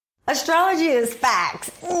Astrology is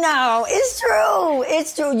facts. No, it's true.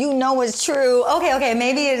 It's true. You know it's true. Okay.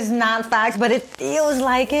 Maybe it's not facts, but it feels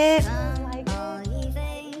like it.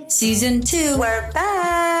 Season 2. We're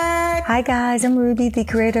back. Hi guys, I'm Ruby, the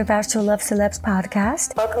creator of Astro Love Celebs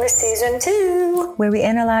podcast. Welcome to Season 2, where we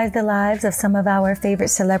analyze the lives of some of our favorite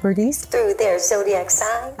celebrities through their zodiac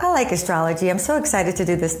sign. I like astrology. I'm so excited to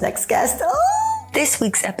do this next guest. This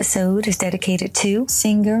week's episode is dedicated to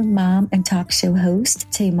singer, mom, and talk show host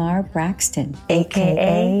Tamar Braxton,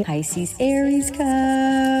 aka Pisces Aries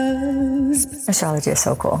cusp. Astrology is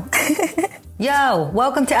so cool. Yo,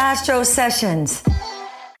 welcome to Astro Sessions.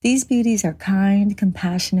 These beauties are kind,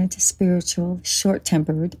 compassionate, spiritual,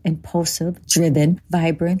 short-tempered, impulsive, driven,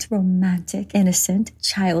 vibrant, romantic, innocent,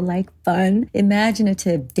 childlike, fun,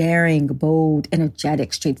 imaginative, daring, bold,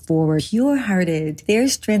 energetic, straightforward, pure-hearted. Their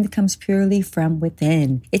strength comes purely from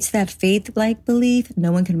within. It's that faith-like belief,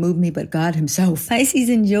 no one can move me but God himself. Pisces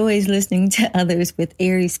enjoys listening to others with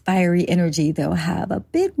Aries' fiery energy. They'll have a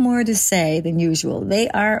bit more to say than usual. They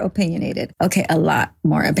are opinionated. Okay, a lot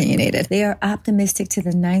more opinionated. They are optimistic to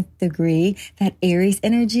the ninth degree. That Aries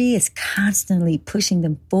energy is constantly pushing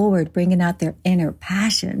them forward, bringing out their inner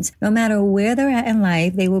passions. No matter where they're at in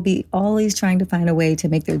life, they will be always trying to find a way to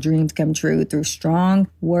make their dreams come true through strong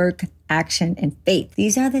work, action, and faith.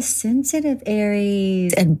 These are the sensitive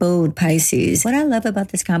Aries and bold Pisces. What I love about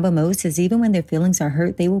this combo most is even when their feelings are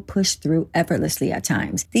hurt, they will push through effortlessly at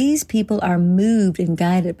times. These people are moved and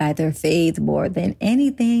guided by their faith more than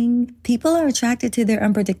anything. People are attracted to their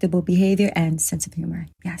unpredictable behavior and sense of humor.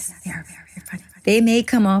 Yes, they are very funny. They may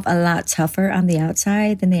come off a lot tougher on the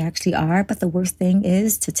outside than they actually are, but the worst thing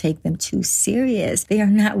is to take them too serious. They are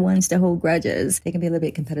not ones to hold grudges. They can be a little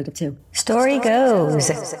bit competitive too. Story goes,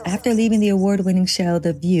 after leaving the award-winning show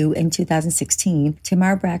The View in 2016,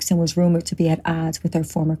 Tamar Braxton was rumored to be at odds with her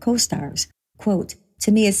former co-stars. Quote,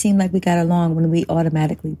 "To me, it seemed like we got along when we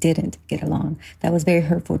automatically didn't get along. That was very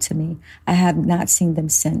hurtful to me. I have not seen them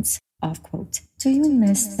since." Off quote. Do you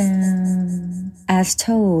miss them? As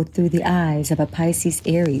told through the eyes of a Pisces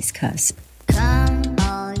Aries cusp.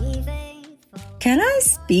 Can I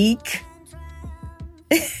speak?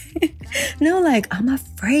 No, like, I'm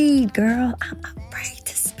afraid, girl. I'm afraid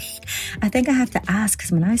to speak. I think I have to ask,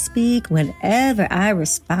 because when I speak, whenever I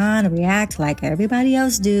respond or react like everybody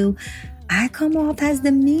else do, I come off as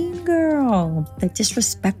the mean girl, the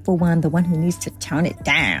disrespectful one, the one who needs to tone it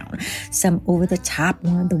down, some over-the-top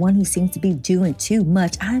one, the one who seems to be doing too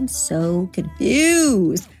much. I'm so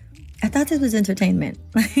confused. I thought this was entertainment.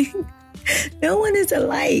 No one is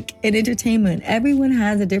alike in entertainment. Everyone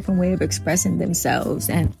has a different way of expressing themselves.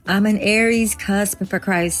 And I'm an Aries cusp, for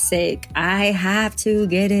Christ's sake. I have to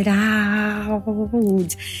get it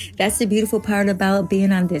out. That's the beautiful part about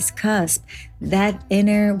being on this cusp. That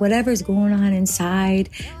inner, whatever's going on inside,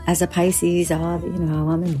 as a Pisces, I'm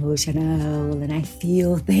emotional and I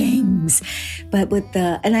feel things. But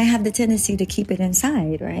and I have the tendency to keep it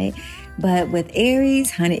inside, right? But with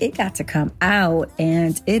Aries, honey, it got to come out,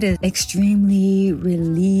 and it is extremely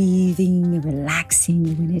relieving and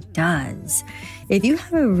relaxing when it does. If you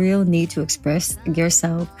have a real need to express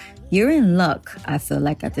yourself, you're in luck, I feel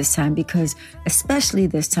like, at this time, because especially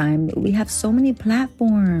this time, we have so many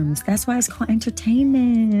platforms. That's why it's called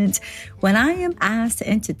entertainment. When I am asked to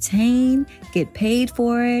entertain, get paid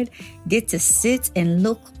for it, get to sit and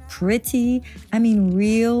look pretty, I mean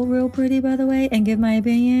real pretty, by the way, and give my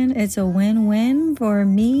opinion, it's a win-win for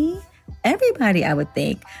me. Everybody, I would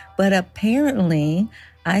think. But apparently,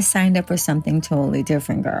 I signed up for something totally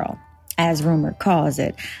different, girl. As rumor calls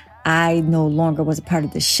it. I no longer was a part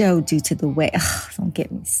of the show due to the way, don't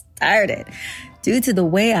get me started, due to the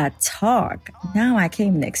way I talk. Now I can't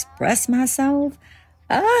even express myself.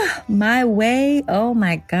 My way. Oh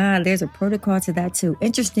my God, there's a protocol to that too.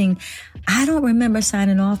 Interesting. I don't remember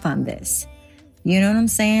signing off on this. You know what I'm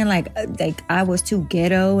saying? Like I was too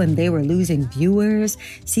ghetto and they were losing viewers.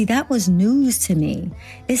 See, that was news to me.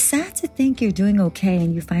 It's sad to think you're doing okay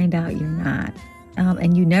and you find out you're not.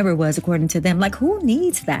 And you never was, according to them. Like, who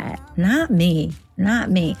needs that? Not me.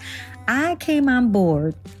 I came on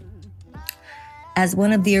board as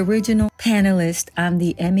one of the original panelists on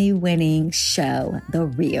the Emmy-winning show, The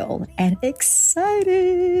Real, and excited.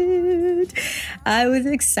 I was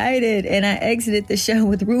excited, and I exited the show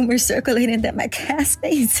with rumors circulating that my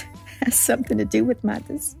castmates has something to do with my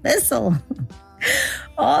dismissal.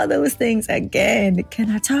 All those things again.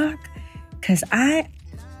 Can I talk? Because I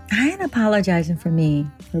ain't apologizing for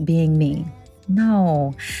being me.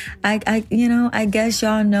 No, I guess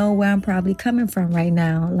y'all know where I'm probably coming from right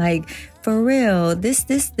now. Like, for real,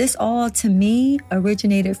 this all to me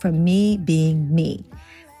originated from me being me.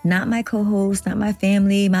 not my co-host, not my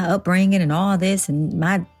family, my upbringing and all this and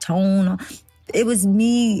my tone. It was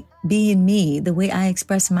me being me, the way I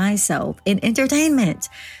express myself in entertainment.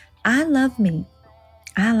 I love me.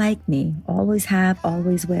 I like me. Always have,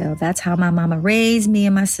 always will. That's how my mama raised me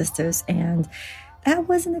and my sisters. And that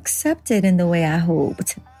wasn't accepted in the way I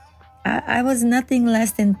hoped. I was nothing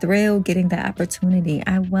less than thrilled getting the opportunity.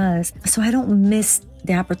 I was. So I don't miss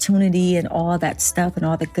the opportunity and all that stuff and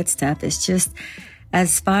all the good stuff. It's just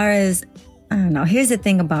as far as, I don't know. Here's the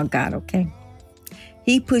thing about God, okay?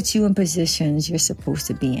 He puts you in positions you're supposed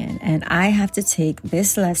to be in. And I have to take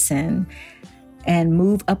this lesson and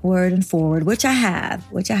move upward and forward, which I have,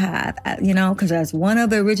 because as one of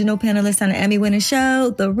the original panelists on the Emmy-winning show,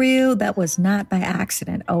 The Real, that was not by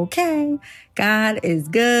accident. Okay. God is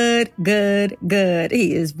good.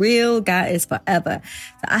 He is real. God is forever.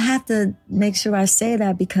 So I have to make sure I say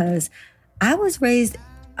that because I was raised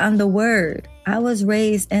on the word. On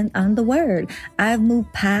the word. I've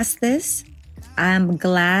moved past this. I'm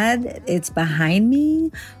glad it's behind me,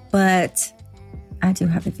 but I do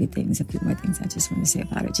have a few more things I just want to say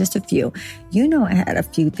about it. Just a few. I had a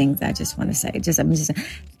few things I just want to say.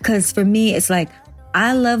 Because for me, it's like,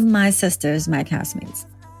 I love my sisters, my castmates,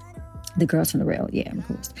 the girls from The Real. Yeah, of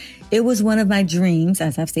course. It was one of my dreams,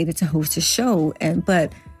 as I've stated, to host a show.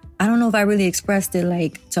 But I don't know if I really expressed it,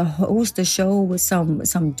 like to host a show with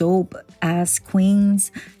some dope ass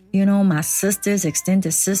queens. My sisters,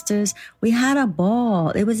 extended sisters, we had a ball.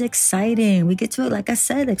 It was exciting. We get to, like I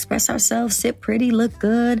said, express ourselves, sit pretty, look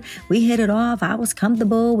good. We hit it off. I was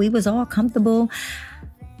comfortable. We was all comfortable.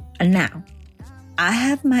 Now, I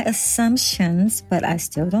have my assumptions, but I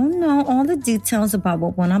still don't know all the details about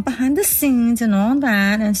what went on behind the scenes and all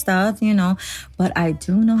that and stuff, But I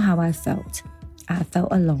do know how I felt. I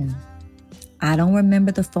felt alone. I don't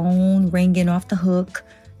remember the phone ringing off the hook.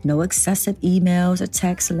 No excessive emails or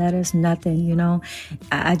text letters, nothing,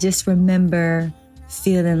 I just remember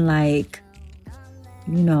feeling like,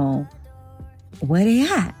 where they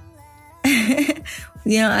at?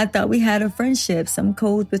 I thought we had a friendship, some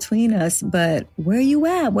code between us, but where you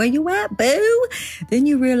at? Where you at, boo? Then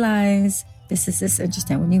you realize, this is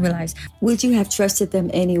interesting, when you realize, would you have trusted them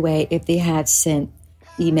anyway if they had sent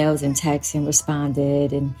emails and texts and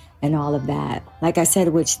responded and all of that? Like I said,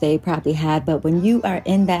 which they probably had, but when you are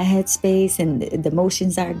in that headspace and the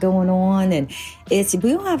emotions are going on and we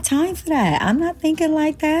don't have time for that. I'm not thinking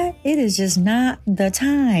like that. It is just not the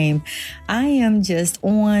time. I am just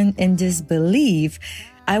on in disbelief.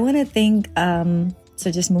 I want to thank,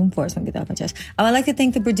 so just moving forward, so I'm going to get that off my chest. I would like to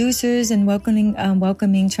thank the producers and trying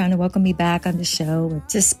to welcome me back on the show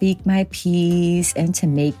to speak my piece and to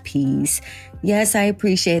make peace. Yes, I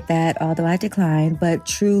appreciate that, although I declined, but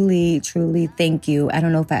truly, truly thank you. I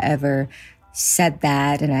don't know if I ever said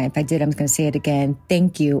that, and if I did, I'm going to say it again.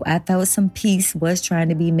 Thank you. I felt some peace was trying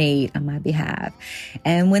to be made on my behalf.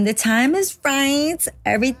 And when the time is right,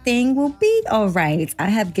 everything will be all right. I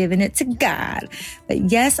have given it to God.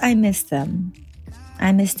 But yes, I miss them.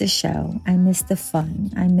 I miss the show. I miss the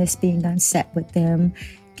fun. I miss being on set with them,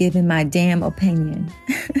 giving my damn opinion.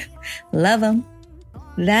 Love them.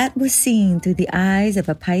 That was seen through the eyes of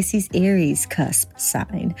a Pisces Aries cusp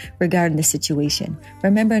sign regarding the situation.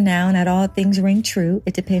 Remember now, not all things ring true.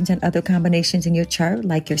 It depends on other combinations in your chart,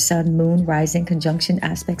 like your sun, moon, rising, conjunction,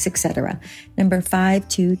 aspects, etc. Number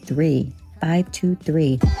 523.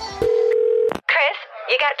 523. Chris,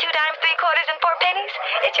 you got 2 dimes, 3 quarters, and 4 pennies?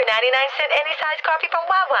 It's your 99-cent any size coffee from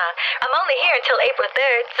Wawa. I'm only here until April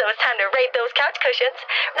 3rd, so it's time to raid those couch cushions.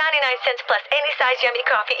 99 cents plus any size yummy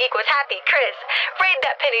coffee equals happy. Chris, raid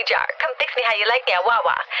that penny jar. Come fix me how you like me at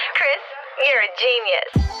Wawa. Chris, you're a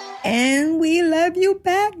genius. And we love you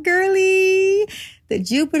back, girly. The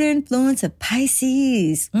Jupiter influence of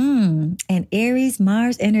Pisces and Aries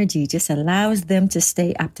Mars energy just allows them to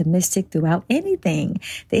stay optimistic throughout anything.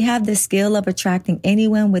 They have the skill of attracting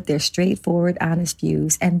anyone with their straightforward, honest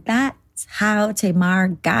views. And that's how Tamar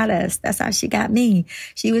got us. That's how she got me.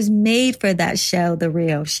 She was made for that show, The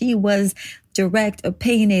Real. She was direct,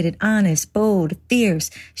 opinionated, honest, bold,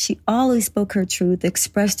 fierce. She always spoke her truth,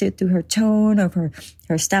 expressed it through her tone of her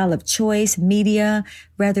style of choice, media,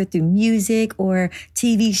 whether through music or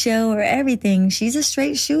TV show or everything. She's a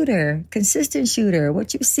straight shooter, consistent shooter.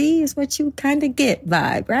 What you see is what you kind of get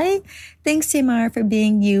vibe, right? Thanks, Tamar, for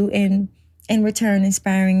being you and in return,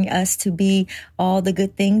 inspiring us to be all the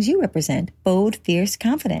good things you represent. Bold, fierce,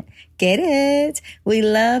 confident. Get it? We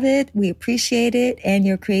love it. We appreciate it and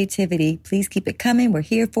your creativity. Please keep it coming. We're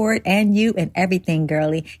here for it and you and everything,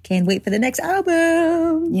 girly. Can't wait for the next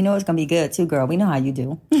album. You know it's going to be good too, girl. We know how you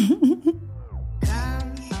do.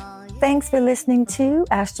 Thanks for listening to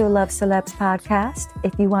Astro Love Celebs podcast.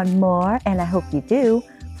 If you want more, and I hope you do,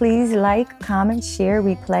 please like, comment, share,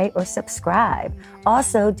 replay, or subscribe.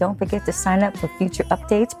 Also, don't forget to sign up for future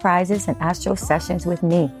updates, prizes, and astro sessions with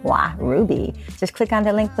me, Ruby. Just click on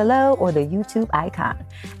the link below or the YouTube icon.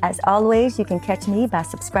 As always, you can catch me by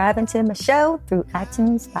subscribing to my show through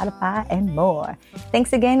iTunes, Spotify, and more.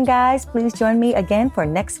 Thanks again, guys. Please join me again for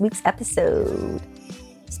next week's episode.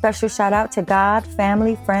 Special shout out to God,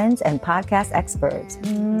 family, friends, and podcast experts.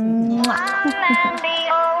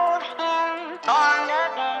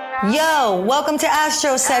 Yo, welcome to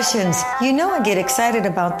Astro Sessions. You know I get excited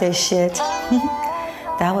about this shit.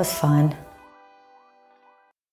 That was fun.